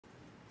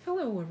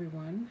Hello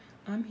everyone,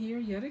 I'm here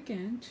yet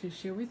again to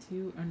share with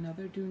you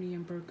another Dooney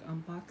and Bourke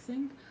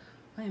unboxing.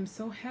 I am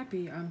so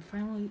happy I'm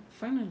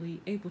finally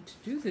able to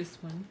do this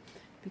one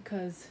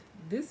because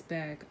this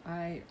bag,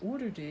 I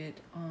ordered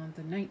it on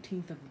the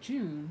 19th of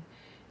June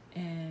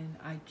and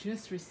I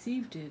just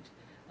received it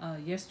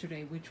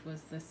yesterday, which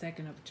was the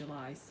 2nd of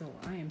July. So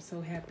I am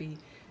so happy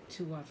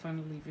to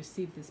finally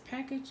receive this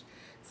package.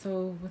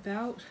 So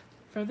without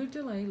further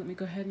delay, let me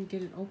go ahead and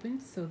get it open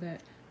so that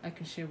I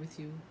can share with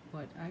you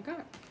what I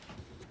got.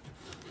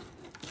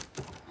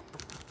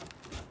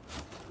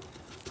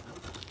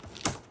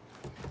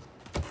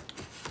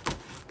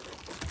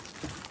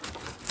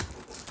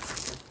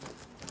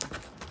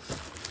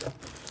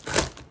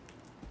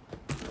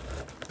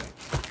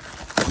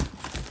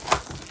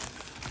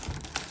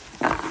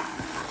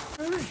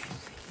 Alright,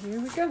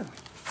 here we go.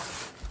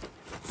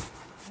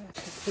 Let's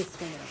check this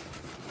one out.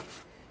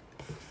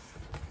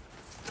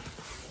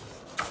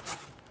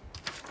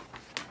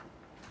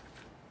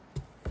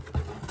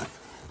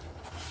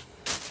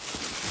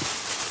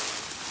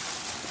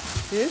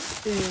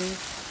 This is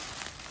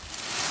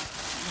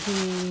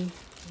the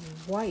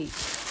white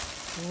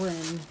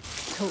Wren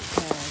tote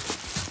bag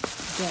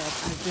that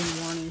I've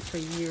been wanting for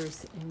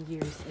years and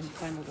years and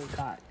finally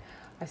got.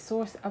 I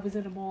was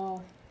at a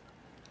mall,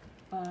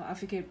 I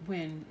forget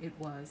when it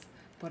was,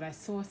 but I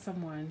saw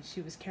someone,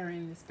 she was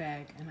carrying this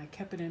bag and I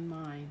kept it in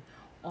mind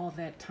all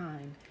that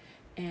time.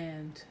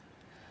 And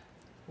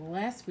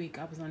last week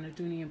I was on the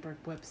Dooney and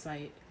Bourke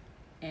website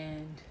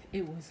and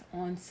it was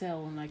on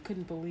sale and I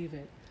couldn't believe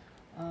it.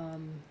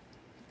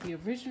 The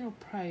original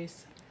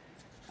price,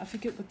 I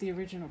forget what the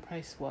original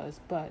price was,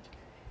 but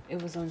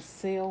it was on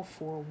sale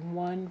for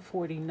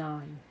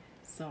 $149.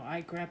 So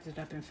I grabbed it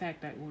up. In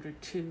fact, I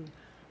ordered two.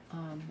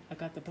 I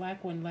got the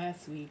black one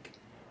last week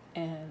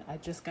and I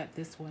just got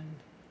this one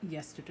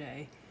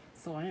yesterday.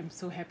 So I am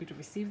so happy to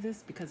receive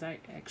this because I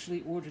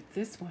actually ordered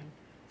this one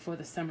for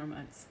the summer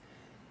months.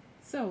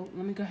 So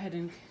let me go ahead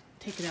and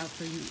take it out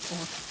for you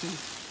all to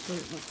see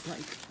what it looks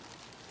like.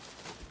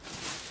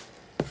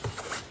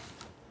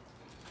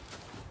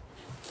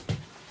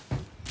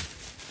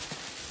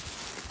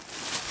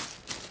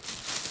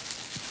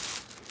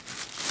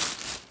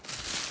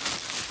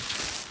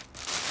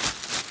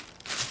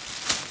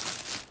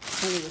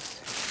 And it was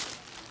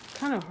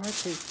kind of hard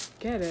to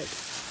get it,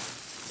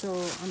 so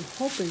I'm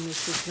hoping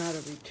this is not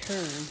a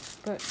return,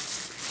 but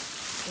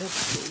let's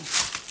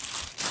see.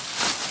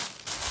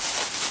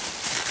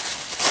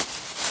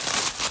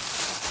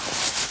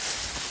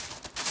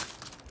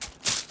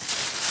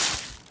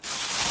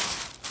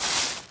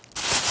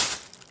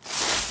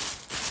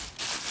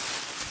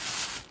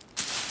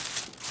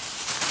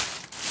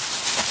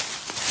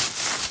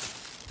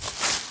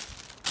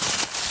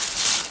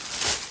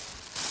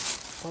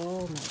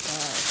 Oh my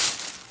gosh,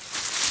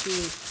 she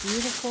is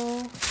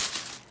beautiful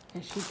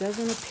and she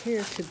doesn't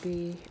appear to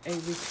be a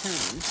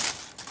return.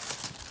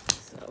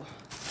 So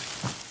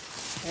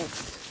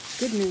that's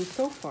good news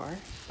so far,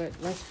 but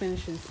let's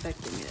finish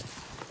inspecting it.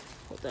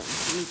 Hold on,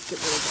 let me get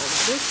rid of all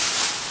of this.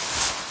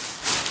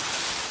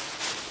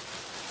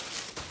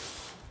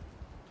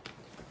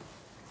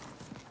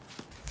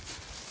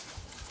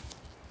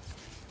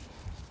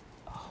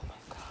 Oh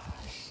my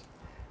gosh.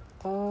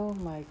 Oh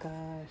my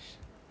gosh.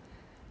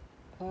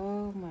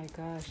 Oh my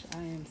gosh, I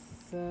am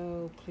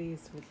so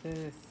pleased with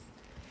this.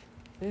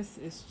 This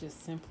is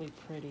just simply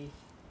pretty.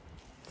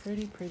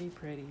 Pretty, pretty,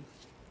 pretty.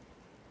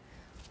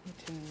 Let me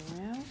turn it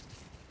around.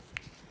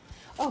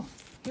 Oh,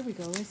 here we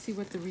go. Let's see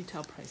what the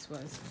retail price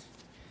was.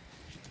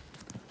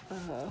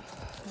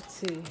 Let's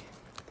see.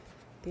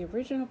 The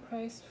original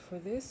price for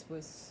this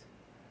was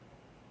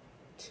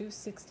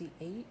 $268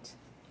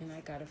 and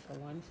I got it for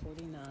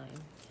 $149.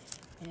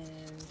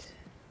 And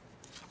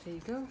there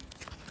you go.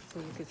 So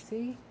you can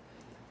see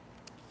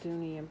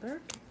Dooney and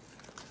Bourke.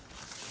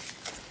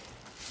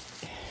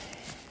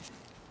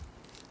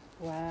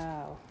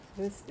 Wow,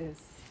 this is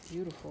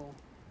beautiful.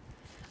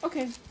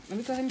 Okay, let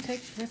me go ahead and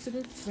take the rest of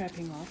the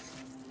wrapping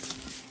off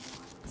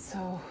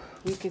so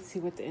we can see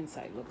what the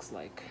inside looks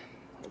like.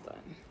 Hold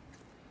on.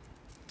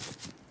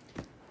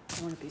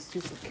 I want to be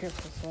super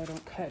careful so I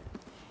don't cut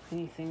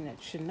anything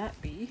that should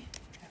not be.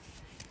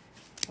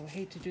 I would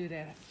hate to do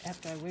that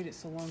after I waited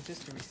so long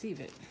just to receive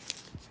it.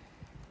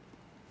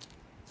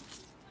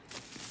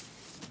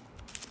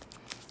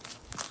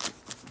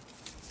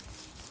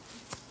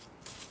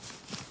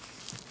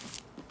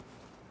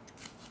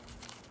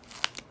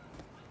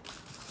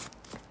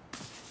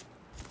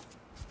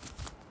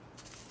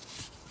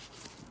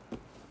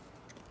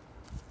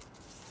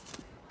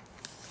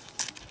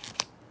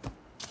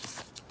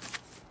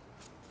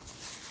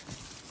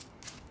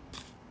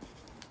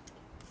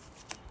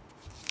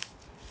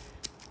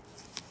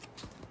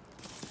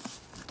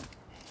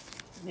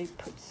 They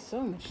put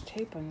so much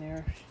tape on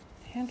their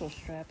handle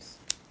straps,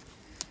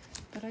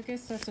 but I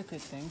guess that's a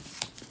good thing.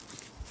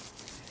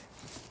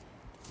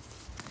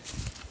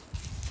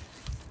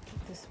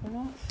 Get this one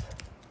off.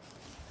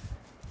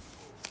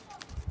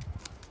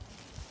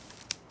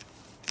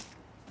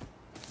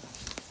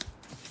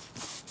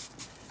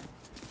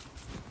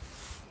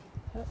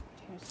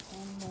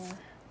 one more.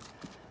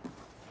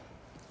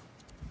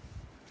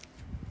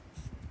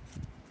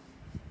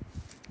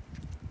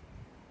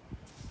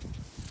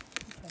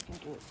 If I can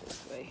do it this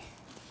way.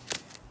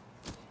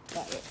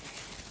 Got it.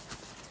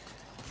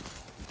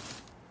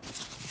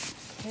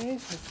 Okay,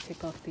 let's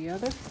take off the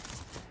other.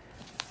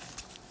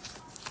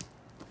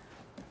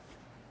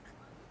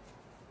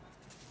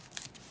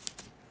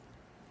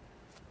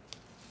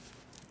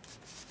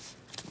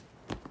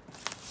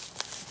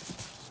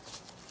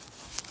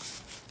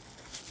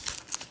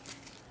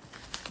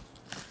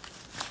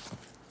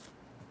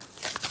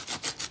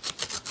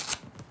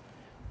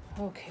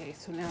 Okay,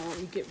 so now let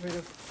me get rid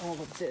of all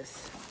of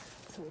this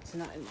so it's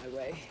not in my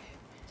way.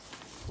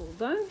 All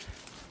done.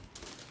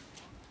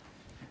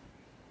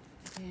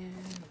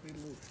 And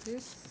remove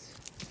this.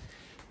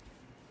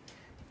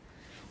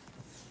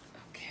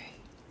 Okay.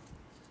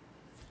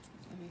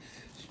 Let me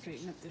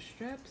straighten up the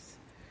straps.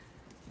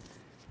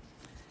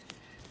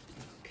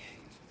 Okay.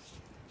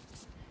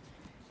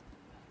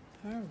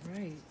 All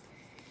right.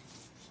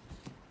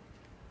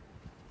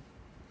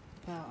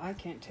 Wow, I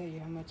can't tell you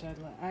how much I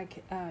love.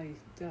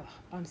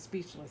 I'm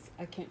speechless.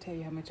 I can't tell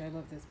you how much I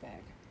love this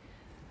bag.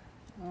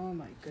 Oh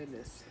my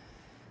goodness.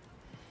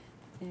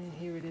 And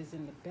here it is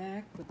in the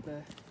back with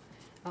the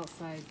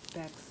outside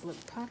back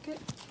slip pocket.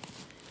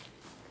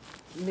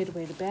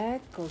 Midway the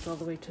bag goes all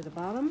the way to the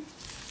bottom.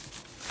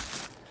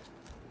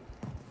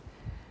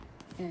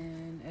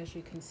 And as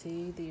you can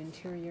see, the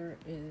interior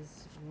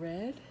is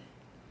red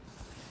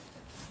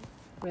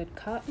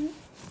cotton.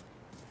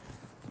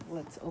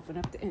 Let's open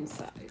up the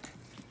inside.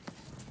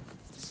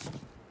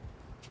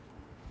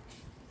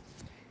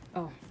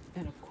 Oh,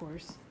 and of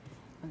course,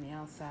 on the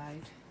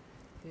outside,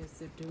 there's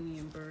the Dooney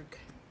and Bourke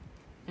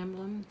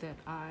emblem that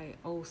I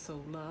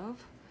also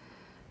love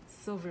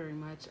so very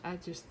much. I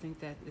just think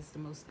that is the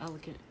most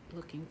elegant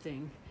looking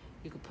thing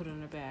you could put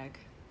on a bag.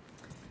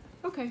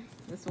 Okay,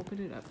 let's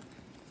open it up.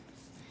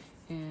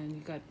 And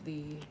you got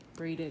the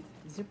braided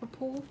zipper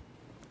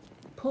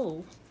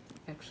pull.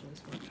 Actually,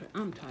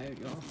 I'm tired,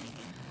 y'all.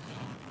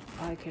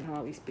 I can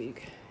hardly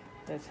speak.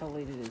 That's how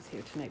late it is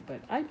here tonight,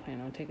 but I plan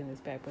on taking this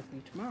back with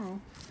me tomorrow,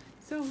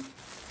 so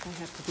I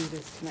have to do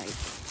this tonight.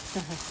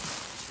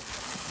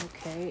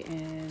 Okay,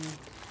 and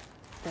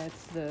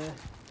that's the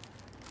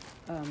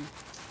what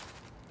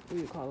do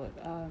you call it?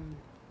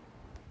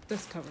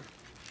 Dust cover.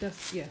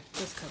 Dust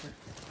cover.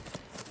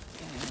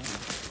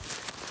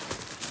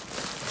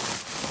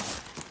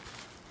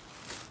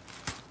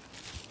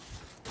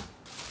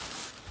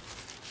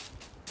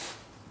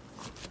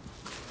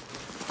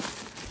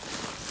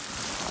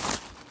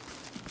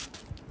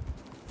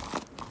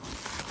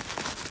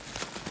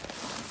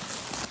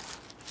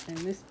 And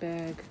this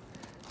bag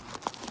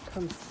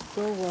comes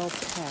so well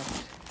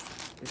packed.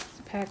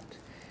 It's packed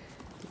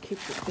to keep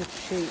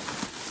its shape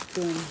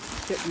during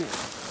shipment.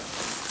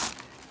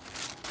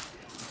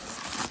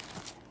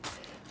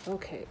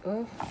 Okay,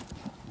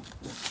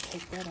 let's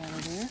take that out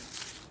of there.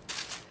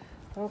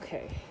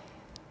 Okay,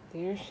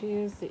 there she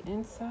is, the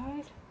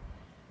inside.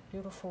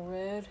 Beautiful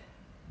red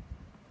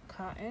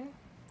cotton,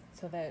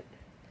 so that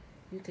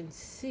you can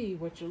see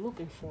what you're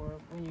looking for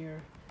when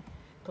you're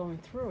going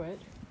through it.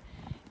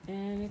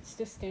 And it's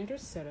the standard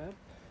setup.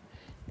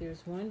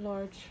 There's one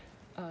large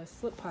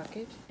slip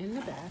pocket in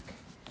the back,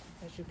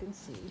 as you can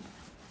see.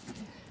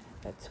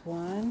 That's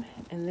one.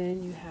 And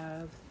then you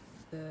have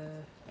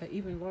the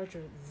even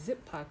larger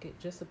zip pocket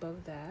just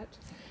above that.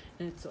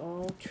 And it's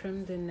all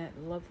trimmed in that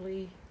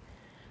lovely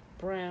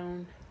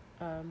brown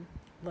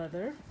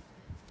leather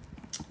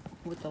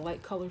with the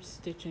light colored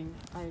stitching.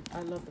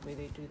 I love the way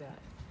they do that.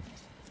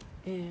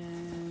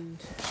 And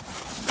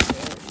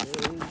there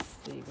is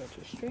the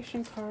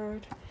registration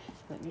card.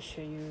 Let me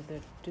show you the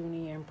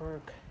Dooney and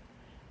Bourke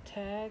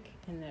tag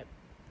in that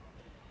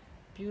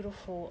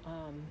beautiful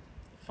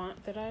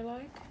font that I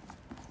like.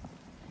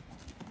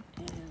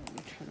 And let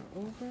me turn her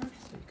over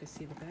so you can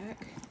see the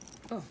back.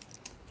 Oh,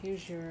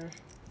 here's your,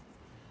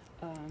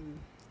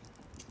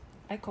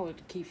 I call it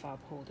the key fob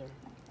holder,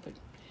 but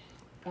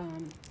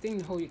thing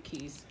to hold your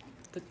keys.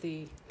 Put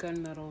the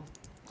gunmetal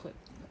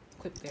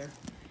clip there.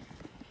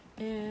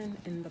 And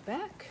in the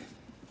back,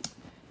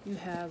 you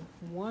have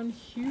one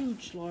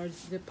huge large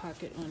zip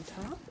pocket on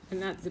top, and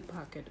not zip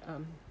pocket,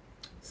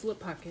 slip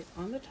pocket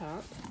on the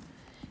top.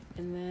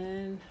 And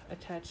then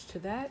attached to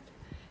that,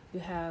 you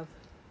have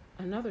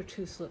another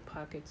two slip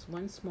pockets,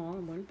 one small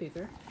and one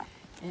bigger.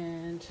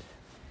 And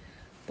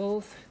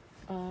both,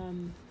 let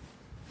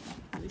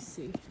me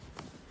see,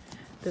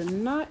 they're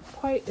not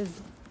quite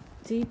as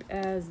deep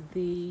as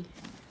the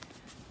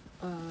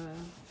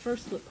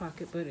first slip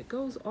pocket, but it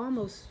goes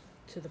almost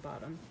to the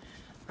bottom.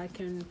 I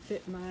can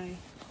fit my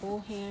whole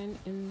hand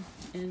in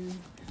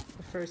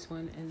the first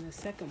one, and the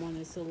second one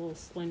is a little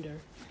slender,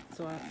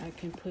 so I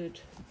can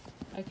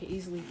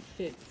easily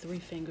fit 3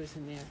 fingers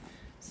in there.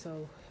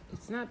 So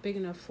it's not big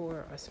enough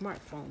for a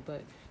smartphone,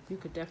 but you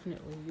could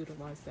definitely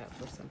utilize that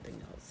for something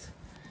else.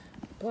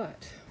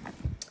 But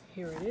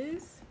here it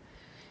is,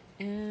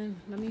 and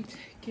let me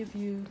give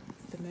you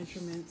the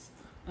measurements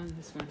on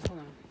this one. Hold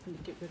on, let me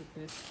get rid of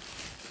this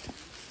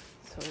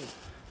so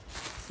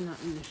it's not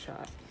in the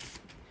shot.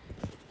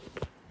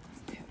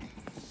 Okay.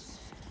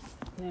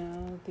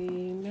 Now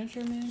the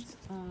measurements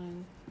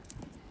on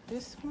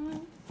this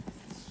one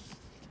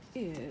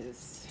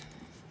is,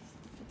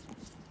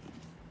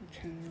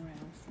 turn it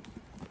around.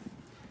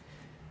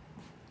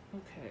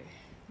 Okay,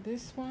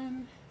 this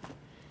one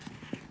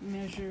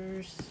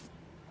measures,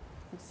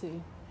 let's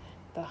see,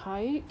 the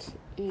height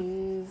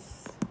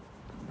is,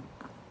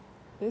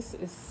 this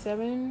is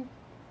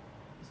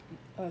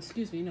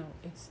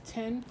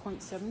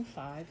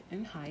 10.75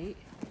 in height,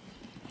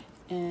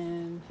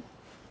 and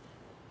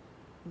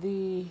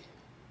the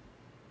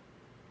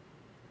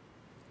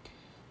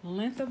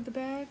length of the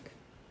bag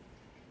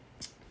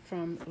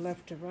from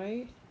left to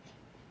right,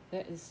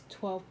 that is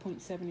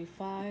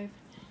 12.75,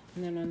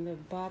 and then on the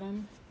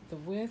bottom, the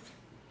width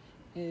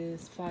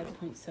is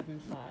 5.75.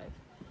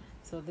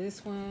 So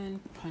this one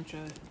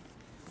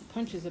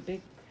punches a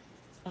big,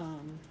 what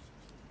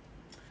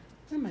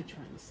am I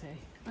trying to say?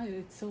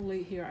 It's so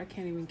late here, I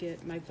can't even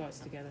get my thoughts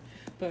together.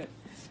 But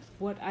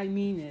what I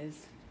mean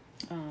is,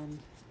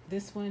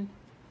 this one,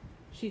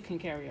 she can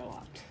carry a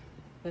lot.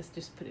 Let's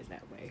just put it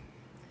that way.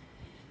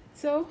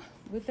 So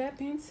with that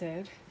being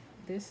said,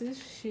 this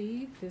is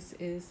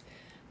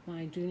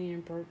my Dooney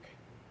and Bourke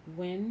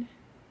Wren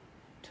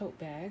tote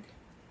bag.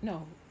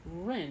 No,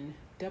 Wren,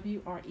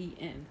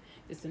 W-R-E-N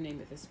is the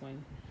name of this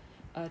one,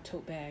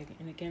 tote bag.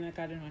 And again, I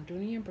got it on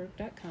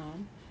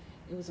dooneyandbourke.com.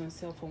 It was on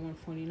sale for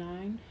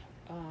 $149,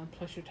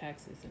 plus your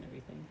taxes and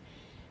everything.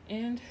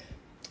 And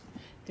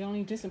the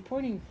only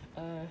disappointing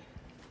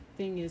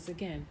thing is,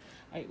 again,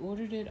 I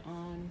ordered it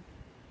on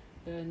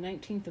the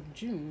 19th of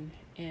June,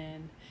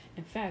 and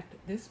in fact,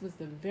 this was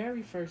the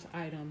very first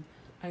item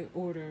I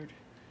ordered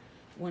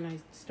when I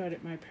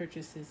started my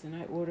purchases, and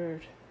I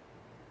ordered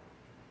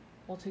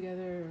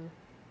altogether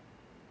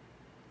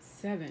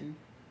 7,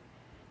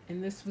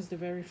 and this was the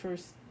very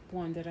first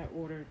one that I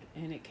ordered,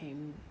 and it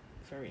came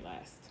very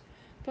last.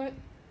 But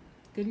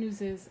good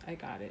news is I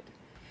got it.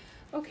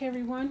 Okay,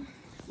 everyone,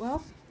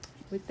 well,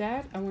 with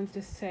that, I would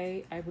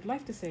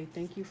like to say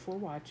thank you for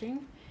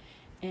watching,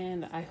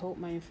 and I hope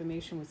my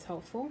information was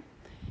helpful.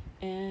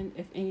 And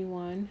if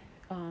anyone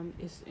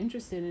is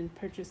interested in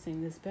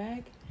purchasing this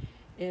bag,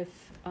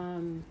 if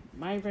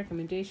my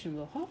recommendation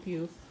will help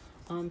you,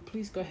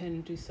 please go ahead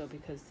and do so,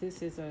 because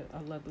this is a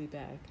lovely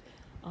bag.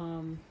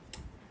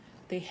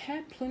 They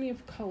had plenty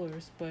of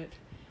colors, but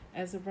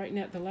as of right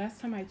now, the last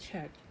time I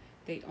checked,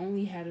 they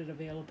only had it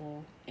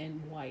available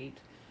in white.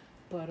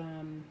 But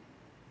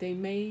they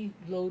may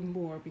load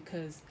more,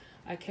 because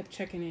I kept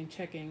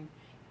checking,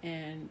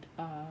 and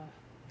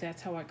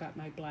that's how I got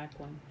my black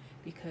one,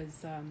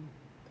 because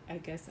I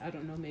guess, I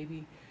don't know,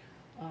 maybe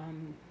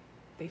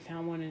they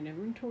found one in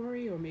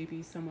inventory, or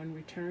maybe someone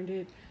returned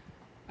it.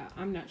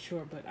 I'm not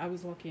sure, but I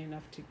was lucky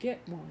enough to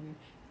get one,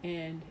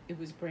 and it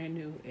was brand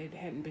new. It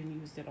hadn't been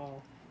used at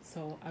all,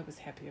 so I was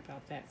happy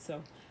about that.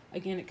 So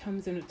again, it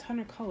comes in a ton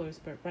of colors,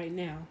 but right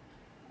now,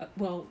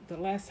 well, the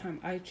last time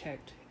I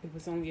checked, it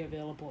was only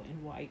available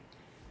in white.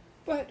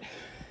 But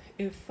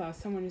if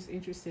someone is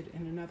interested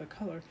in another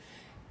color,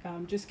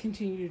 just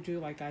continue to do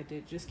like I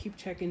did. Just keep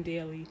checking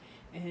daily,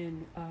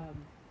 and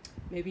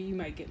maybe you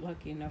might get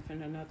lucky enough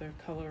and another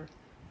color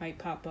might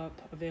pop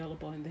up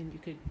available, and then you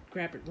could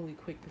grab it really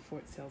quick before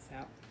it sells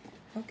out.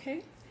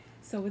 Okay,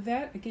 so with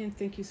that, again,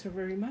 thank you so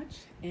very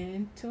much,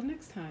 and till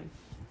next time.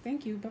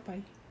 Thank you.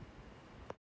 Bye-bye.